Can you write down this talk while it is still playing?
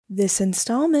This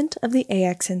installment of the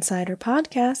AX Insider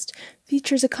podcast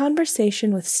features a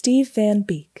conversation with Steve Van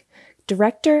Beek,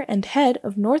 Director and Head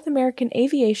of North American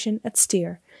Aviation at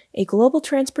Steer, a global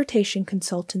transportation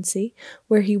consultancy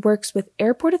where he works with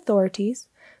airport authorities,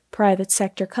 private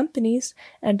sector companies,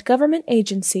 and government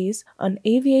agencies on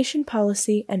aviation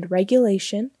policy and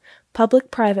regulation,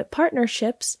 public-private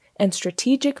partnerships, and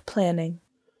strategic planning.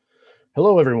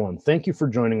 Hello, everyone. Thank you for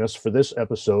joining us for this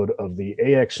episode of the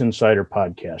AX Insider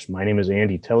podcast. My name is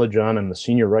Andy Telejohn. I'm the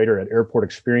senior writer at Airport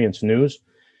Experience News.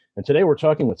 And today we're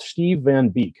talking with Steve Van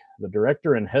Beek, the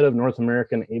director and head of North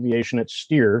American Aviation at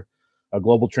Steer, a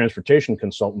global transportation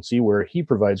consultancy where he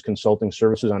provides consulting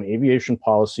services on aviation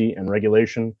policy and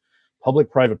regulation,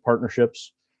 public-private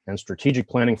partnerships, and strategic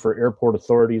planning for airport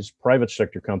authorities, private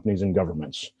sector companies, and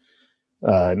governments.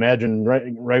 Imagine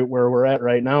right where we're at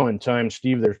right now in time,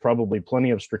 Steve, there's probably plenty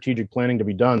of strategic planning to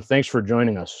be done. Thanks for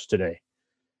joining us today.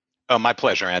 Oh, my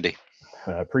pleasure, Andy.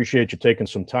 Appreciate you taking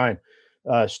some time.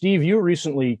 Steve, you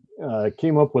recently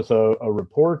came up with a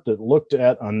report that looked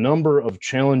at a number of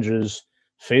challenges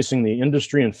facing the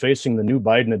industry and facing the new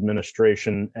Biden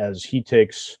administration as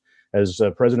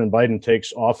President Biden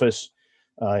takes office.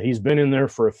 He's been in there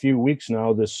for a few weeks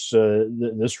now. This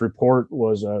report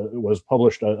was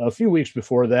published a few weeks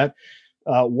before that.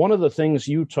 One of the things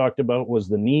you talked about was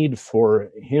the need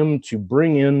for him to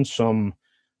bring in some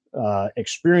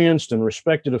experienced and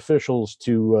respected officials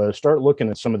to start looking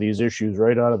at some of these issues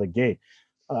right out of the gate.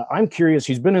 I'm curious,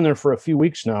 he's been in there for a few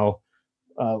weeks now.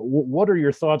 What are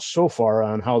your thoughts so far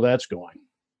on how that's going?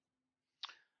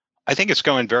 I think it's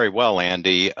going very well,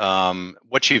 Andy.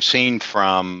 What you've seen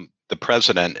from the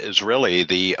president is really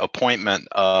the appointment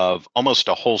of almost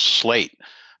a whole slate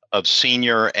of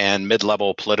senior and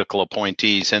mid-level political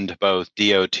appointees into both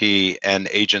DOT and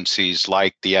agencies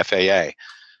like the FAA.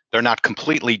 They're not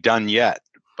completely done yet,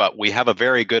 but we have a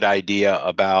very good idea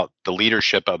about the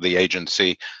leadership of the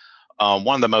agency.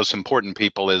 One of the most important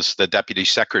people is the deputy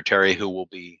secretary, who will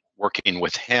be working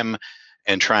with him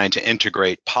and trying to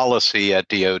integrate policy at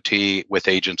DOT with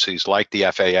agencies like the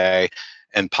FAA.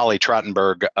 And Polly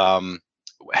Trottenberg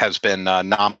has been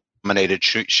nominated.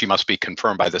 She must be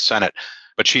confirmed by the Senate,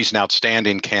 but she's an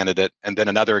outstanding candidate. And then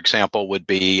another example would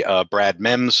be Brad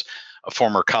Mims, a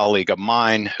former colleague of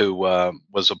mine who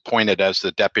was appointed as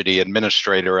the deputy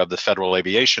administrator of the Federal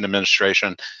Aviation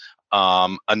Administration,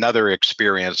 another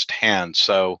experienced hand.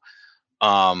 So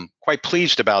quite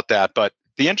pleased about that. But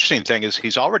the interesting thing is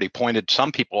he's already appointed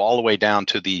some people all the way down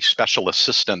to the special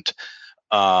assistant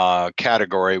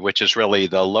category, which is really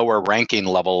the lower ranking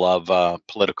level of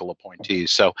political appointees.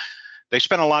 So they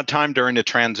spent a lot of time during the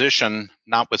transition,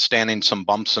 notwithstanding some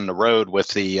bumps in the road with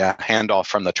the handoff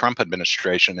from the Trump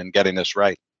administration and getting this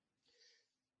right.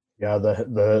 Yeah,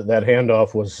 that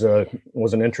handoff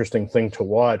was an interesting thing to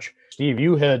watch. Steve,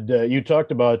 you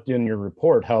talked about in your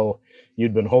report how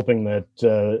you'd been hoping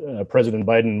that President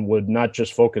Biden would not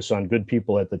just focus on good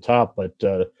people at the top, but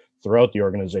throughout the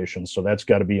organization. So that's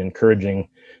got to be encouraging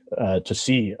to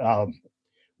see.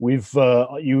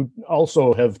 You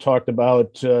also have talked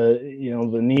about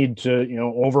the need to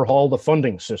overhaul the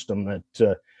funding system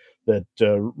that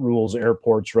rules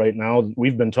airports right now.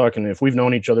 We've been talking, if we've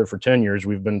known each other for 10 years,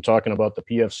 we've been talking about the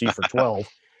PFC for 12.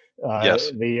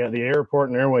 Yes. The Airport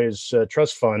and Airways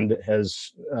Trust Fund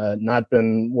has not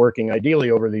been working ideally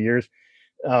over the years.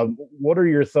 What are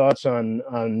your thoughts on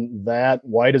that?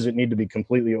 Why does it need to be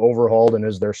completely overhauled, and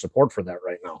is there support for that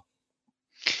right now?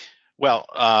 Well,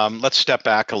 let's step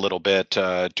back a little bit.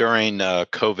 During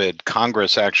COVID,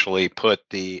 Congress actually put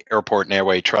the Airport and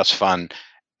Airway Trust Fund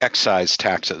excise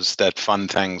taxes that fund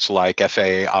things like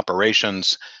FAA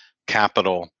operations,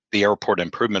 capital, the Airport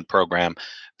Improvement Program.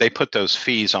 They put those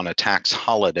fees on a tax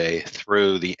holiday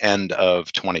through the end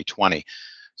of 2020.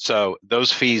 So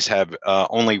those fees have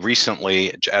only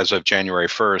recently, as of January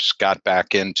 1st, got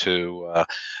back into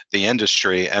the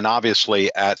industry, and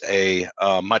obviously at a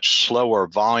much slower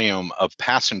volume of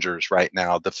passengers right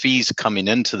now. The fees coming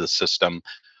into the system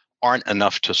aren't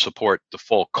enough to support the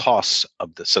full costs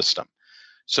of the system.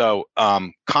 So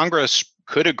Congress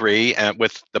could agree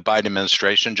with the Biden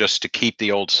administration just to keep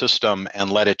the old system and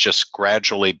let it just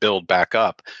gradually build back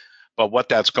up. But what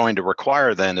that's going to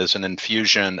require then is an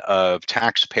infusion of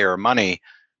taxpayer money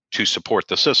to support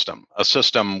the system, a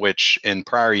system which in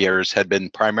prior years had been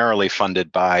primarily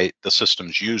funded by the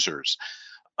system's users.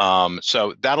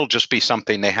 So that'll just be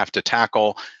something they have to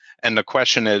tackle. And the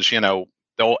question is,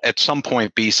 there'll at some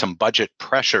point be some budget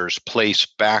pressures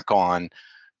placed back on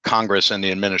Congress and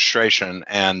the administration.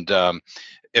 And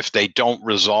if they don't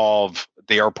resolve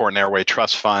the Airport and Airway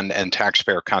Trust Fund and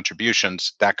taxpayer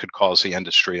contributions, that could cause the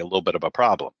industry a little bit of a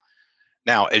problem.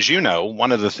 Now, as you know,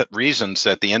 one of the reasons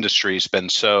that the industry has been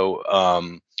so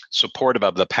supportive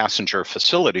of the passenger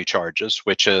facility charges,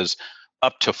 which is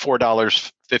up to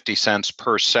 $4.50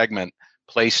 per segment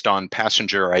placed on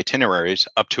passenger itineraries,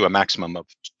 up to a maximum of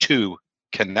 2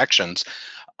 connections,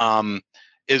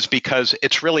 is because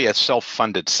it's really a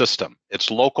self-funded system. It's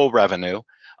local revenue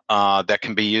that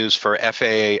can be used for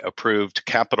FAA-approved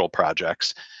capital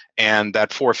projects. And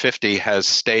that 450 has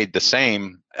stayed the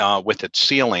same with its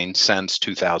ceiling since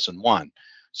 2001.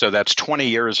 So that's 20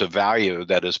 years of value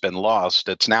that has been lost.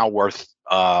 It's now worth,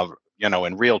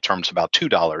 in real terms, about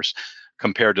 $2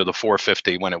 compared to the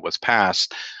 450 when it was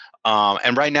passed.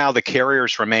 And right now, the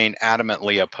carriers remain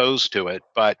adamantly opposed to it.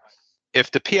 But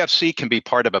if the PFC can be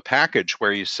part of a package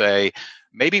where you say,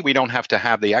 maybe we don't have to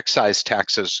have the excise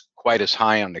taxes quite as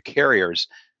high on the carriers,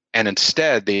 and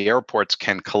instead the airports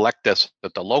can collect this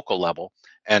at the local level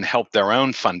and help their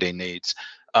own funding needs,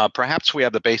 perhaps we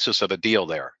have the basis of a deal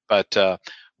there. But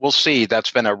we'll see.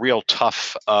 That's been a real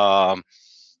tough, very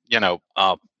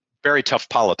tough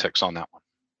politics on that one.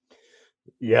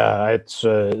 Yeah, it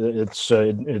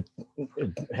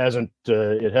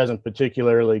hasn't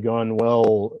particularly gone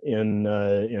well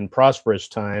in prosperous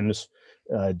times.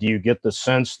 Do you get the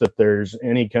sense that there's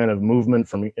any kind of movement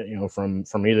from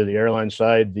either the airline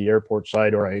side, the airport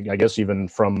side, or I guess even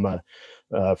from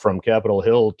Capitol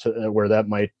Hill to where that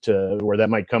might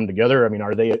come together? I mean,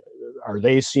 are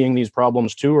they seeing these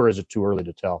problems too, or is it too early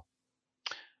to tell?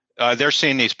 They're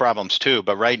seeing these problems too,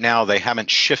 but right now they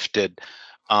haven't shifted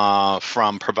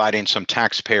from providing some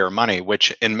taxpayer money,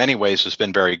 which in many ways has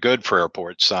been very good for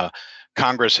airports.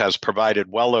 Congress has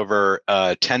provided well over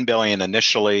 $10 billion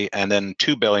initially, and then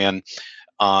 $2 billion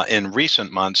in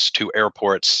recent months to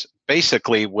airports,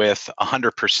 basically with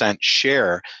 100%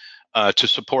 share to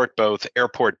support both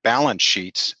airport balance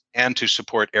sheets and to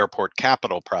support airport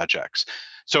capital projects.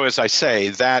 So as I say,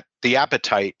 that the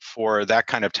appetite for that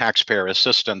kind of taxpayer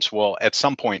assistance will at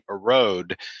some point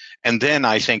erode. And then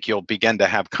I think you'll begin to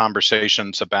have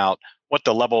conversations about what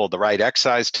the level of the right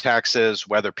excise tax is,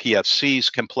 whether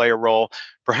PFCs can play a role.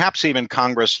 Perhaps even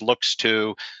Congress looks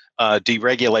to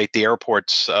deregulate the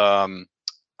airport's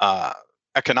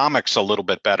economics a little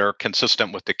bit better,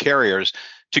 consistent with the carriers,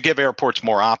 to give airports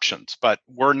more options. But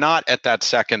we're not at that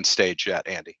second stage yet,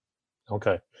 Andy.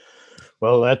 Okay.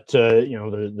 Well, that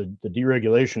the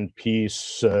deregulation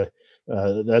piece,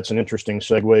 that's an interesting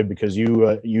segue, because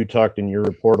you talked in your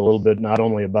report a little bit not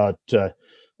only about the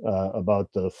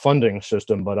funding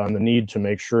system, but on the need to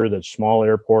make sure that small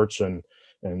airports and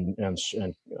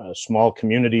small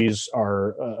communities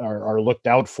are looked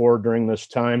out for during this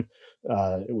time.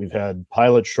 We've had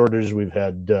pilot shortages. We've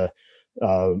had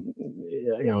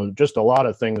just a lot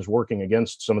of things working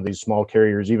against some of these small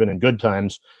carriers, even in good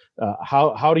times.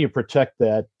 How do you protect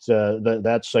that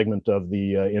segment of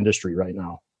the industry right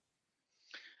now?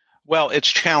 Well, it's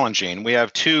challenging. We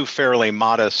have 2 fairly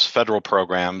modest federal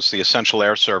programs, the Essential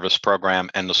Air Service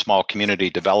Program and the Small Community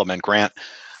Development Grant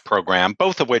Program,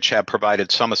 both of which have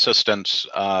provided some assistance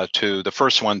to the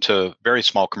first one to very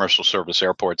small commercial service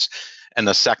airports, and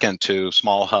the second to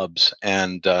small hubs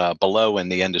and below in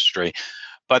the industry.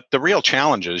 But the real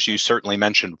challenges, you certainly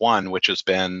mentioned one, which has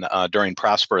been during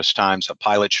prosperous times, a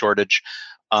pilot shortage.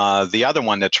 The other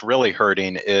one that's really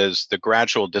hurting is the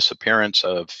gradual disappearance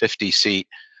of 50-seat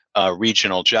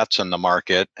regional jets in the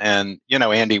market. And,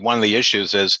 Andy, one of the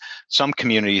issues is some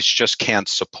communities just can't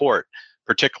support,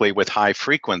 particularly with high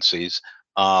frequencies,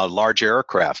 large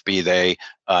aircraft, be they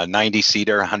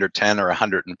 90-seater, 110 or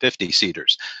 150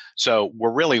 seaters. So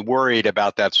we're really worried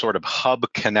about that sort of hub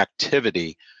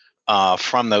connectivity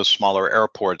from those smaller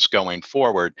airports going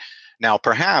forward. Now,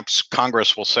 perhaps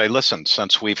Congress will say, listen,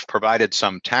 since we've provided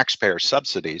some taxpayer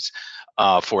subsidies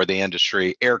for the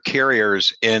industry, air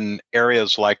carriers in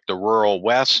areas like the rural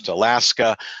West,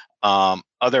 Alaska,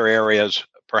 other areas,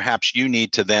 perhaps you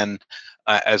need to then,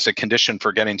 as a condition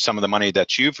for getting some of the money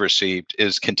that you've received,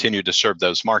 is continue to serve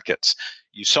those markets.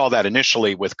 You saw that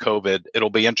initially with COVID. It'll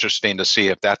be interesting to see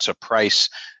if that's a price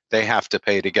they have to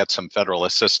pay to get some federal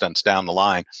assistance down the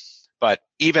line. But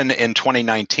even in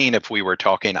 2019, if we were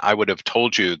talking, I would have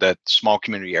told you that small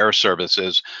community air service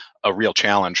is a real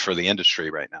challenge for the industry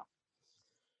right now.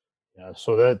 Yeah,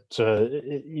 so that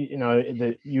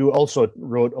you also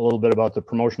wrote a little bit about the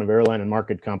promotion of airline and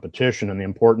market competition and the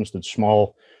importance that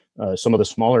some of the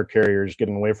smaller carriers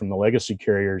getting away from the legacy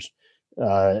carriers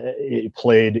it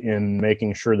played in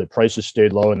making sure that prices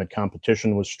stayed low and the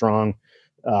competition was strong.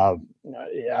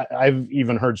 I've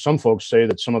even heard some folks say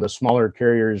that some of the smaller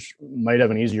carriers might have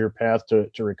an easier path to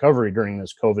recovery during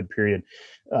this COVID period.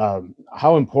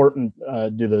 How important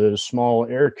do the small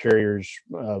air carriers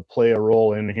play a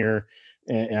role in here?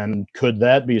 And could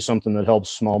that be something that helps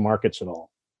small markets at all?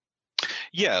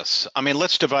 Yes. I mean,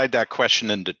 let's divide that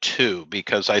question into two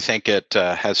because I think it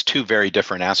has two very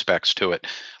different aspects to it.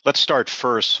 Let's start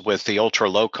first with the ultra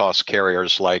low cost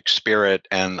carriers like Spirit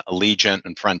and Allegiant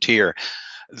and Frontier.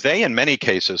 They, in many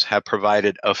cases, have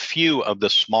provided a few of the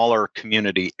smaller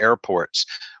community airports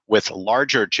with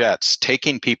larger jets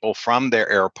taking people from their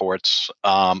airports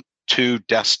to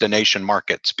destination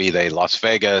markets, be they Las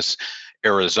Vegas,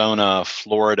 Arizona,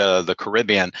 Florida, the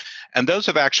Caribbean. And those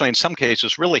have actually, in some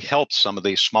cases, really helped some of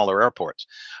these smaller airports.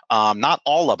 Not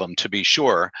all of them, to be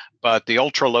sure, but the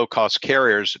ultra low cost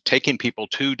carriers taking people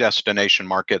to destination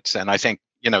markets. And I think,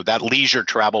 that leisure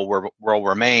travel will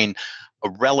remain a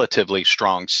relatively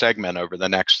strong segment over the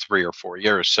next 3 or 4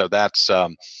 years. So that's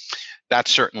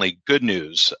certainly good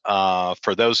news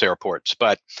for those airports.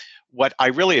 But what I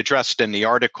really addressed in the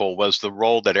article was the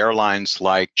role that airlines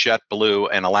like JetBlue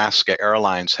and Alaska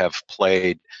Airlines have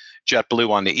played. JetBlue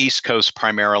on the East Coast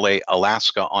primarily,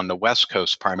 Alaska on the West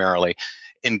Coast primarily,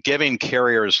 in giving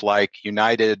carriers like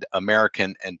United,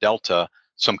 American, and Delta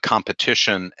some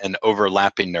competition and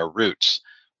overlapping their routes.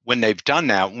 When they've done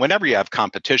that, whenever you have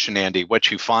competition, Andy,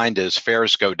 what you find is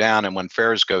fares go down. And when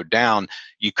fares go down,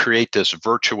 you create this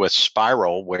virtuous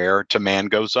spiral where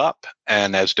demand goes up.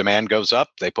 And as demand goes up,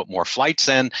 they put more flights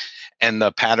in, and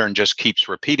the pattern just keeps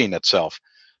repeating itself.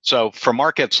 So for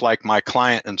markets like my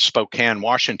client in Spokane,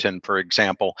 Washington, for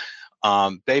example,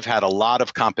 they've had a lot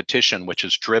of competition, which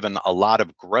has driven a lot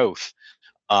of growth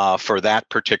for that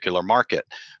particular market.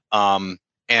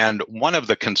 And one of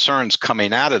the concerns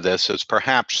coming out of this is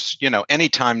perhaps,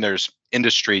 anytime there's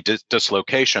industry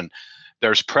dislocation,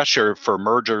 there's pressure for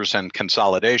mergers and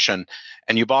consolidation.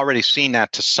 And you've already seen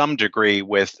that to some degree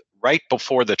with right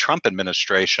before the Trump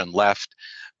administration left,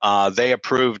 they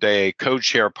approved a code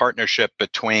share partnership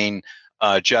between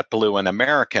JetBlue and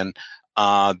American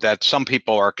that some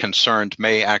people are concerned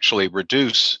may actually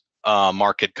reduce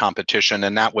market competition,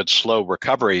 and that would slow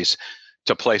recoveries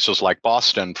to places like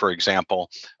Boston, for example,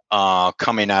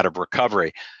 coming out of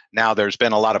recovery. Now, there's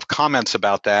been a lot of comments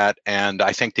about that, and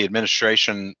I think the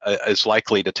administration is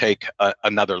likely to take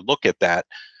another look at that.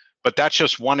 But that's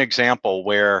just one example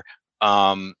where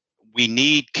we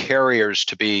need carriers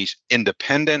to be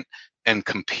independent and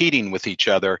competing with each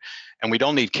other. And we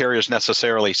don't need carriers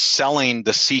necessarily selling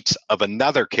the seats of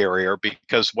another carrier,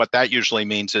 because what that usually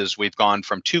means is we've gone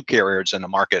from 2 carriers in the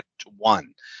market to 1.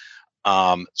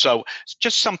 So it's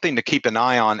just something to keep an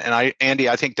eye on. And Andy,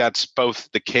 I think that's both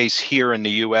the case here in the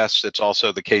U.S. It's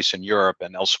also the case in Europe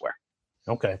and elsewhere.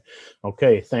 Okay.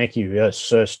 Thank you.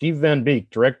 Yes. Steve Van Beek,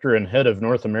 Director and Head of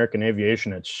North American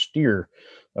Aviation at Steer,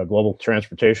 a global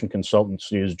transportation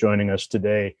consultancy, is joining us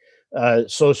today.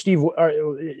 So Steve,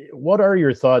 what are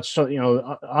your thoughts,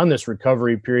 on this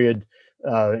recovery period?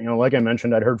 Like I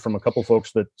mentioned, I'd heard from a couple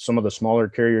folks that some of the smaller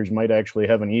carriers might actually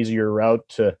have an easier route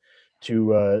to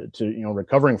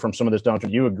recovering from some of this downturn.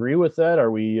 Do you agree with that?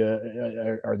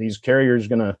 Are these carriers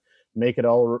going to make it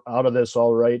all out of this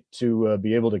all right to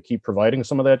be able to keep providing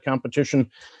some of that competition?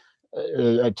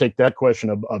 I take that question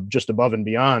of just above and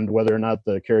beyond whether or not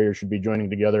the carriers should be joining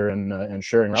together and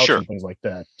sharing routes and things like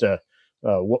that.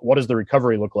 What does the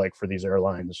recovery look like for these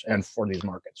airlines and for these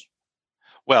markets?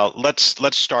 Well,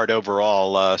 let's start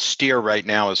overall. Steer right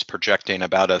now is projecting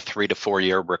about a 3 to 4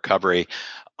 year recovery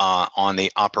on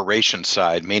the operation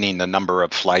side, meaning the number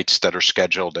of flights that are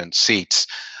scheduled and seats.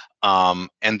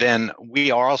 And then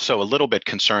we are also a little bit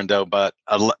concerned, though, but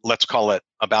let's call it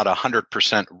about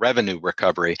 100% revenue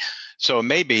recovery. So it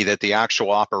may be that the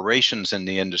actual operations in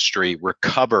the industry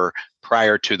recover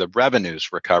prior to the revenues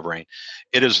recovering.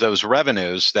 It is those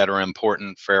revenues that are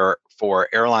important for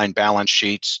airline balance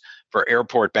sheets, for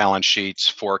airport balance sheets,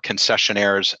 for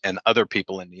concessionaires and other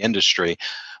people in the industry.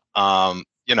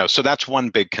 So that's one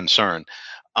big concern.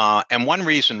 And one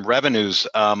reason revenues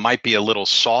might be a little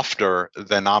softer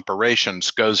than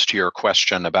operations goes to your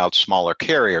question about smaller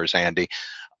carriers, Andy.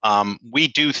 We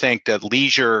do think that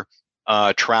leisure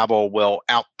travel will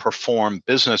outperform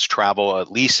business travel,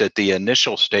 at least at the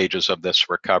initial stages of this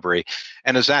recovery.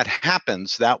 And as that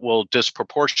happens, that will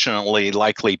disproportionately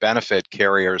likely benefit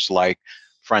carriers like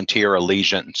Frontier,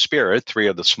 Allegiant, and Spirit, 3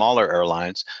 of the smaller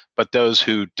airlines, but those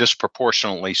who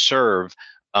disproportionately serve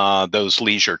those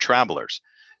leisure travelers.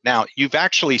 Now, you've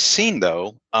actually seen,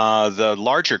 though, the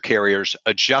larger carriers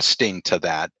adjusting to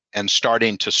that and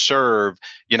starting to serve,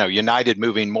 United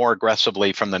moving more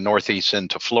aggressively from the Northeast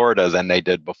into Florida than they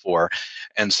did before.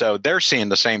 And so they're seeing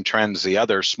the same trends the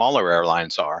other smaller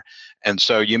airlines are. And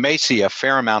so you may see a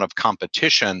fair amount of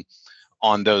competition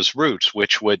on those routes,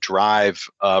 which would drive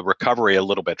recovery a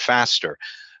little bit faster.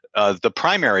 the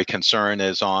primary concern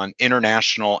is on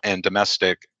international and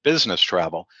domestic business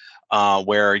travel,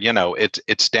 where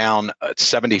it's down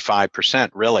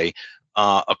 75% really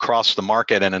across the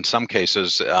market, and in some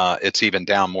cases it's even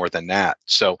down more than that.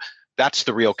 So that's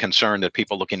the real concern that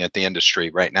people looking at the industry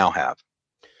right now have.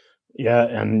 Yeah,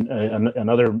 and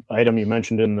another item you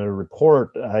mentioned in the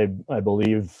report, I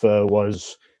believe,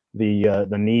 was the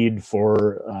need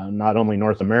for not only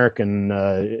North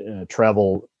American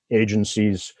travel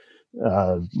agencies,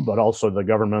 but also the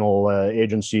governmental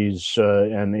agencies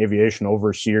and aviation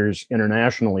overseers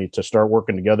internationally to start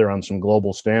working together on some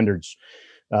global standards.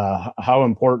 How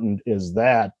important is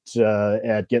that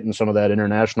at getting some of that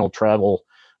international travel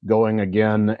going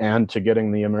again, and to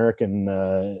getting the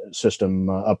American system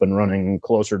up and running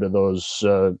closer to those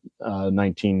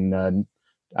 2019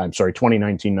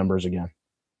 numbers again?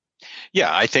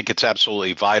 Yeah, I think it's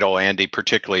absolutely vital, Andy,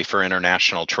 particularly for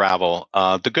international travel.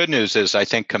 The good news is, I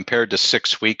think compared to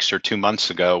 6 weeks or 2 months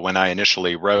ago when I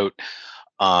initially wrote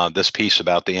this piece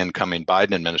about the incoming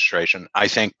Biden administration, I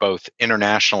think both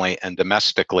internationally and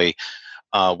domestically,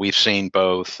 we've seen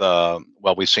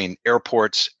we've seen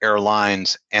airports,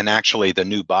 airlines, and actually the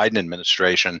new Biden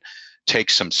administration take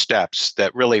some steps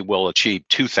that really will achieve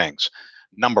two things.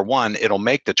 Number one, it'll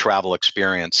make the travel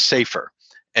experience safer.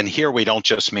 And here we don't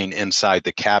just mean inside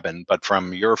the cabin, but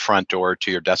from your front door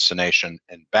to your destination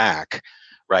and back,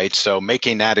 right? So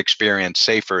making that experience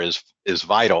safer is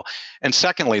vital. And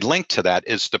secondly, linked to that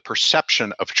is the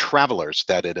perception of travelers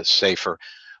that it is safer,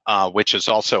 which is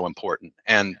also important.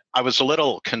 And I was a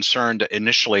little concerned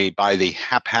initially by the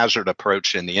haphazard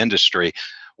approach in the industry,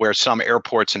 where some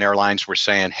airports and airlines were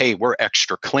saying, hey, we're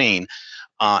extra clean.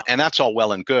 And that's all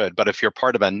well and good. But if you're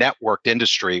part of a networked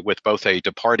industry with both a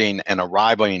departing and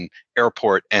arriving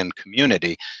airport and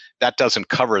community, that doesn't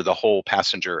cover the whole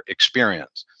passenger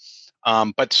experience.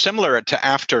 But similar to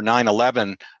after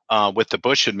 9/11 with the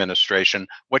Bush administration,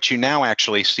 what you now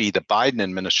actually see the Biden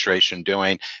administration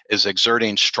doing is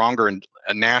exerting stronger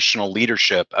national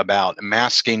leadership about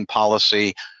masking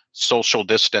policy, social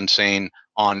distancing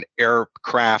on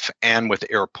aircraft and with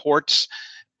airports,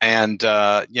 and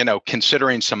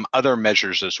considering some other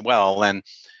measures as well. And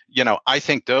I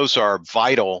think those are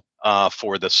vital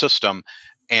for the system.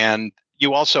 And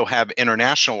you also have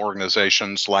international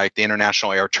organizations like the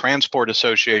International Air Transport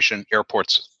Association,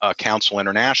 Airports Council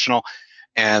International,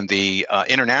 and the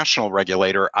international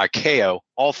regulator ICAO.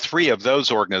 All three of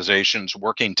those organizations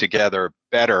working together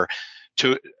better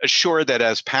to assure that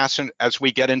as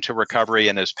we get into recovery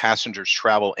and as passengers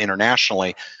travel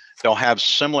internationally, they'll have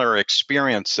similar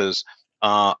experiences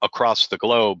across the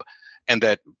globe, and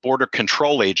that border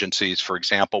control agencies, for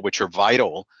example, which are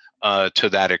vital to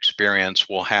that experience,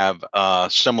 will have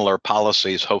similar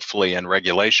policies, hopefully, and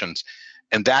regulations.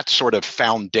 And that sort of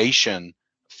foundation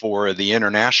for the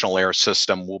international air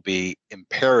system will be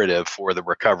imperative for the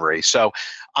recovery. So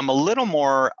I'm a little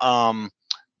more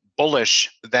bullish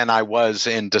than I was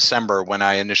in December when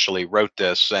I initially wrote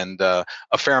this, and a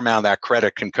fair amount of that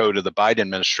credit can go to the Biden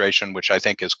administration, which I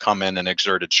think has come in and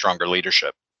exerted stronger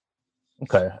leadership.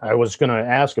 Okay, I was going to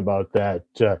ask about that.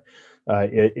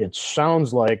 It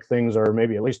sounds like things are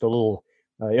maybe at least a little,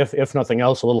 if nothing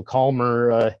else, a little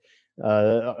calmer,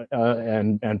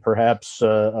 and perhaps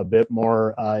a bit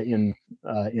more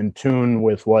in tune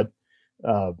with what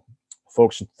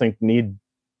folks think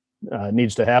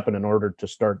needs to happen in order to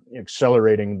start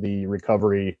accelerating the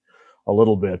recovery a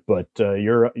little bit. But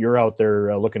you're out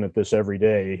there looking at this every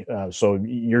day, so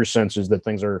your sense is that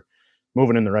things are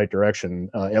moving in the right direction,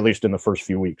 at least in the first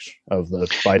few weeks of the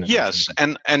Biden. Yes,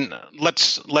 and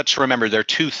let's remember there are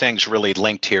two things really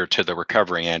linked here to the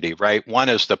recovery, Andy. Right, one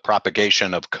is the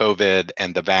propagation of COVID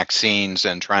and the vaccines,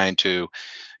 and trying to,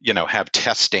 have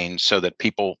testing so that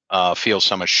people feel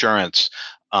some assurance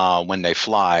when they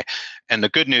fly. And the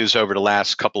good news over the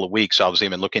last couple of weeks, I was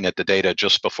even looking at the data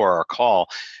just before our call,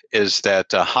 is that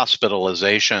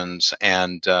hospitalizations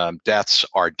and deaths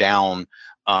are down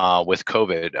with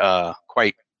COVID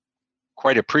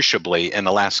quite appreciably in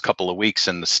the last couple of weeks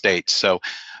in the States. So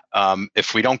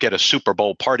if we don't get a Super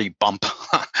Bowl party bump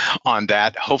on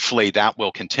that, hopefully that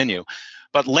will continue.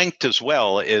 But linked as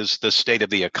well is the state of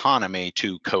the economy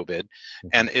to COVID.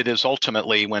 And it is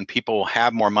ultimately when people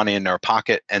have more money in their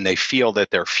pocket and they feel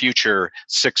that their future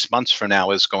 6 months from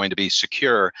now is going to be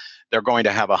secure, they're going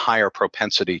to have a higher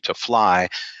propensity to fly.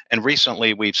 And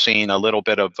recently we've seen a little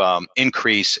bit of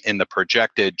increase in the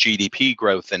projected GDP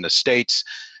growth in the States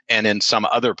and in some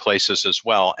other places as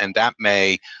well. And that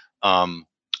may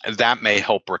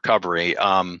help recovery.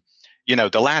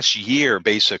 The last year,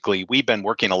 basically, we've been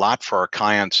working a lot for our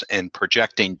clients in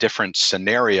projecting different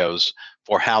scenarios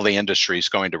or how the industry is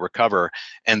going to recover.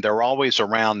 And they're always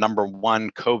around, number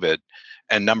one, COVID,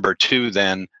 and number two,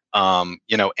 then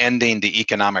ending the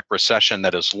economic recession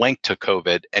that is linked to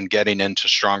COVID and getting into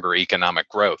stronger economic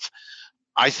growth.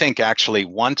 I think actually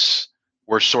once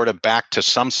we're sort of back to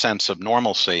some sense of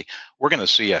normalcy, we're going to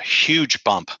see a huge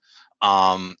bump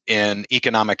in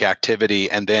economic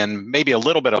activity, and then maybe a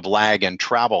little bit of lag in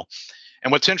travel.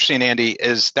 And what's interesting, Andy,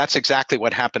 is that's exactly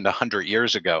what happened 100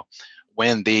 years ago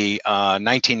when the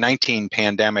 1919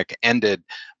 pandemic ended.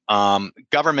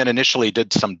 Government initially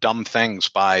did some dumb things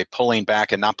by pulling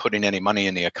back and not putting any money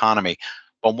in the economy.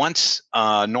 But once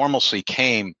normalcy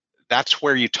came, that's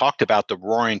where you talked about the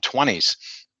Roaring '20s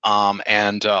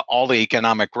and all the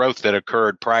economic growth that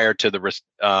occurred prior to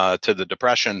the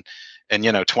Depression in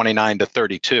 29 to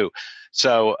 32.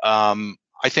 So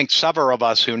I think several of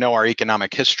us who know our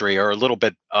economic history are a little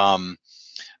bit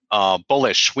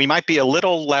bullish. We might be a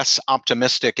little less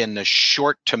optimistic in the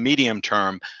short to medium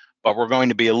term, but we're going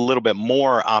to be a little bit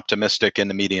more optimistic in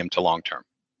the medium to long term.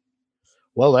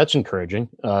 Well, that's encouraging.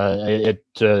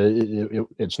 It's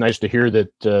nice to hear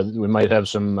that we might have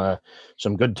some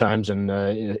good times, and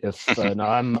if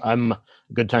now I'm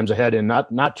good times ahead and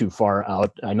not too far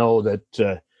out. I know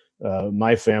that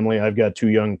my family, I've got 2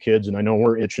 young kids, and I know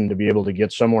we're itching to be able to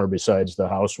get somewhere besides the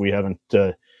house. We haven't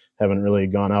really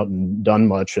gone out and done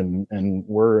much, and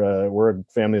we're a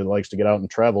family that likes to get out and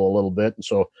travel a little bit, and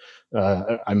so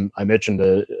I'm itching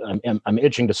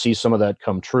to see some of that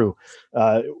come true.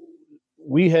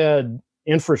 We had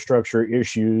infrastructure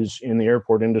issues in the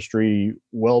airport industry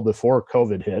well before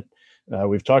COVID hit.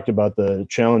 We've talked about the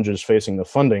challenges facing the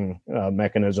funding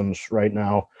mechanisms right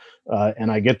now,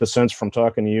 and I get the sense from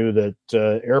talking to you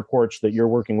that airports that you're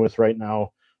working with right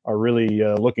now are really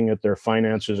looking at their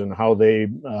finances and how they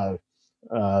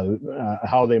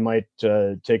might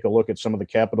take a look at some of the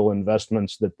capital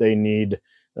investments that they need,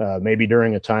 maybe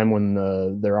during a time when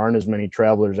there aren't as many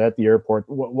travelers at the airport.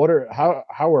 What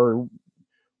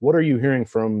are you hearing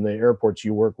from the airports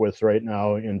you work with right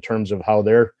now in terms of how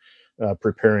they're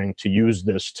preparing to use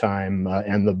this time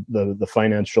and the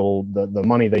financial the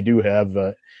money they do have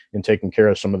in taking care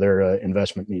of some of their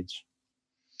investment needs?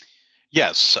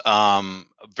 Yes,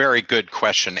 very good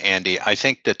question, Andy. I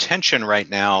think the tension right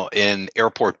now in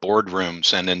airport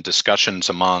boardrooms and in discussions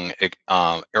among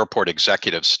airport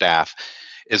executive staff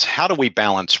is how do we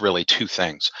balance really 2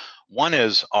 things. One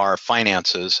is our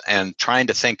finances and trying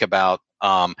to think about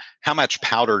how much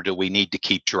powder do we need to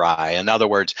keep dry? In other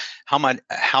words,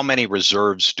 how many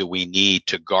reserves do we need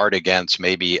to guard against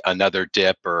maybe another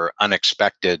dip or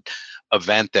unexpected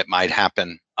event that might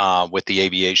happen with the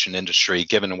aviation industry,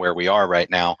 given where we are right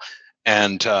now?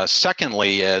 And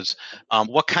secondly is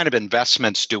what kind of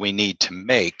investments do we need to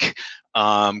make?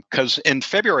 Because in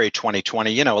February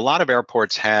 2020, a lot of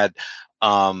airports had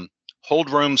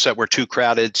hold rooms that were too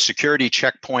crowded, security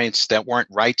checkpoints that weren't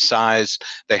right sized.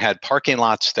 They had parking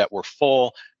lots that were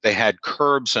full. They had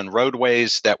curbs and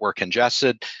roadways that were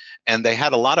congested. And they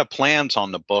had a lot of plans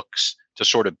on the books to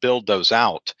sort of build those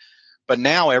out. But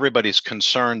now everybody's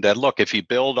concerned that, look, if you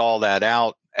build all that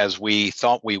out as we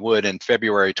thought we would in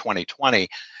February 2020,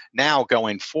 now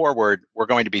going forward, we're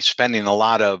going to be spending a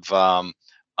lot of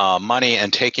money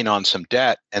and taking on some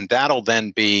debt. And that'll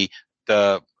then be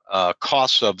the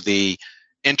costs of the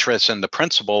interest and the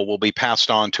principal will be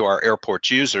passed on to our airport's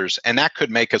users. And that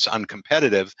could make us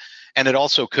uncompetitive. And it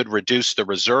also could reduce the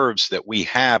reserves that we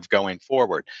have going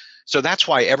forward. So that's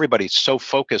why everybody's so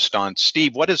focused on,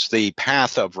 Steve, what is the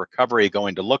path of recovery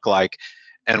going to look like,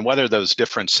 and what are those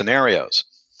different scenarios?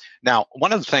 Now,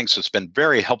 one of the things that's been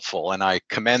very helpful, and I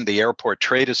commend the airport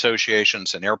trade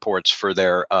associations and airports for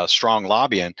their strong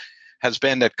lobbying, has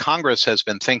been that Congress has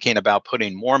been thinking about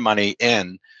putting more money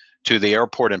in to the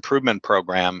airport improvement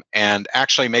program and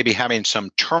actually maybe having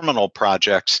some terminal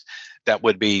projects that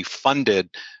would be funded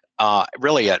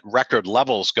really at record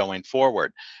levels going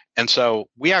forward. And so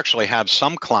we actually have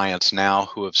some clients now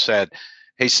who have said,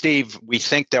 hey, Steve, we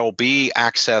think there will be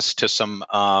access to some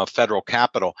federal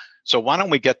capital. So why don't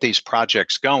we get these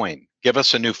projects going? Give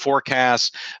us a new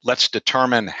forecast. Let's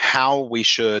determine how we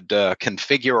should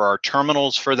configure our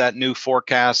terminals for that new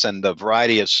forecast and the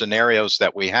variety of scenarios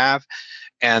that we have.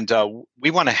 And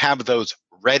we want to have those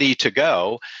ready to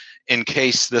go in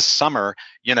case this summer,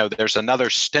 there's another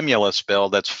stimulus bill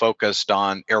that's focused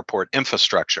on airport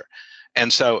infrastructure.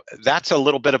 And so that's a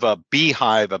little bit of a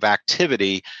beehive of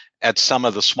activity at some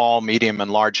of the small, medium,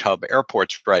 and large hub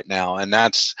airports right now. And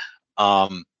that's,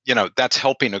 that's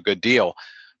helping a good deal.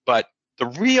 But the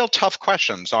real tough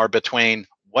questions are between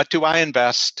what do I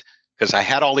invest? Because I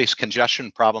had all these congestion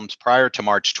problems prior to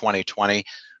March 2020.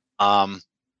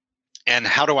 and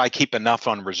how do I keep enough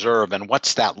on reserve, and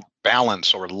what's that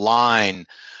balance or line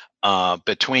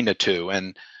between the two?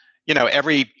 And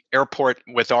every airport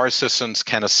with our systems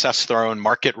can assess their own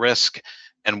market risk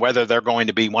and whether they're going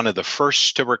to be one of the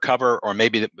first to recover, or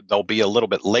maybe they'll be a little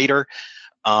bit later.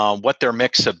 What their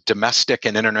mix of domestic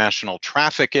and international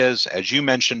traffic is, as you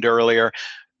mentioned earlier.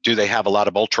 Do they have a lot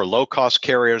of ultra low cost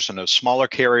carriers and those smaller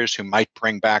carriers who might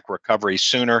bring back recovery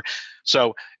sooner?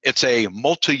 So it's a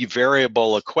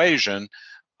multivariable equation.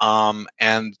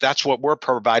 And that's what we're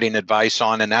providing advice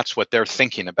on, and that's what they're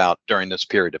thinking about during this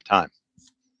period of time.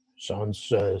 Sounds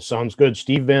good.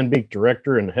 Steve Van Beek,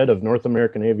 Director and Head of North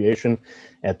American Aviation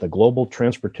at the Global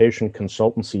Transportation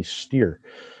Consultancy Steer.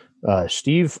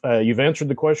 Steve, you've answered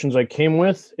the questions I came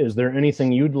with. Is there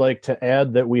anything you'd like to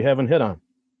add that we haven't hit on?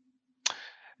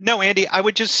 No, Andy, I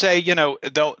would just say,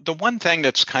 the one thing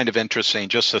that's kind of interesting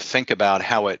just to think about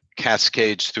how it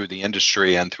cascades through the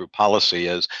industry and through policy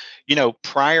is,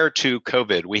 prior to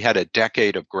COVID, we had a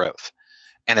decade of growth.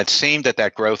 And it seemed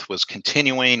that growth was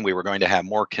continuing. We were going to have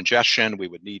more congestion. We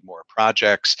would need more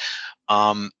projects.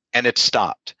 And it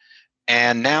stopped.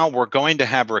 And now we're going to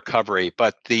have recovery.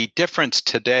 But the difference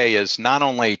today is not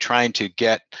only trying to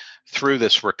get through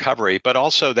this recovery, but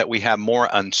also that we have more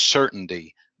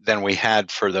uncertainty than we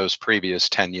had for those previous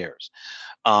 10 years.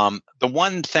 The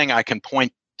one thing I can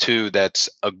point to that's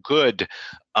a good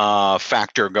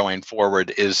factor going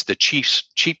forward is the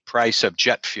cheap price of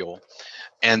jet fuel.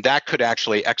 And that could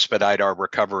actually expedite our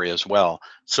recovery as well.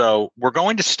 So we're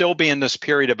going to still be in this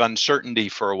period of uncertainty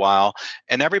for a while,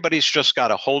 and everybody's just got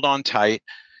to hold on tight.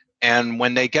 And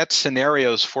when they get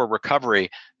scenarios for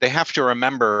recovery, they have to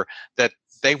remember that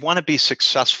they want to be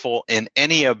successful in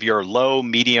any of your low,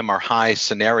 medium, or high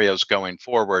scenarios going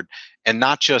forward, and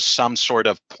not just some sort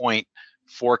of point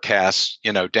forecast,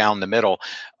 down the middle.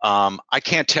 I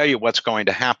can't tell you what's going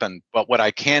to happen, but what I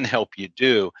can help you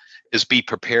do is be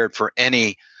prepared for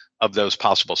any of those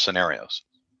possible scenarios.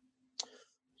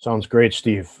 Sounds great,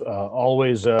 Steve.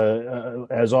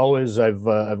 As always, I've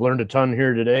learned a ton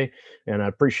here today, and I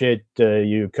appreciate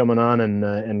you coming on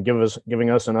and giving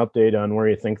us an update on where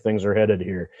you think things are headed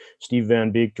here. Steve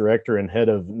Van Beek, Director and Head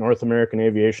of North American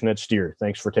Aviation at Steer.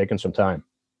 Thanks for taking some time.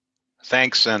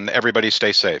 Thanks, and everybody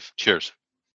stay safe. Cheers.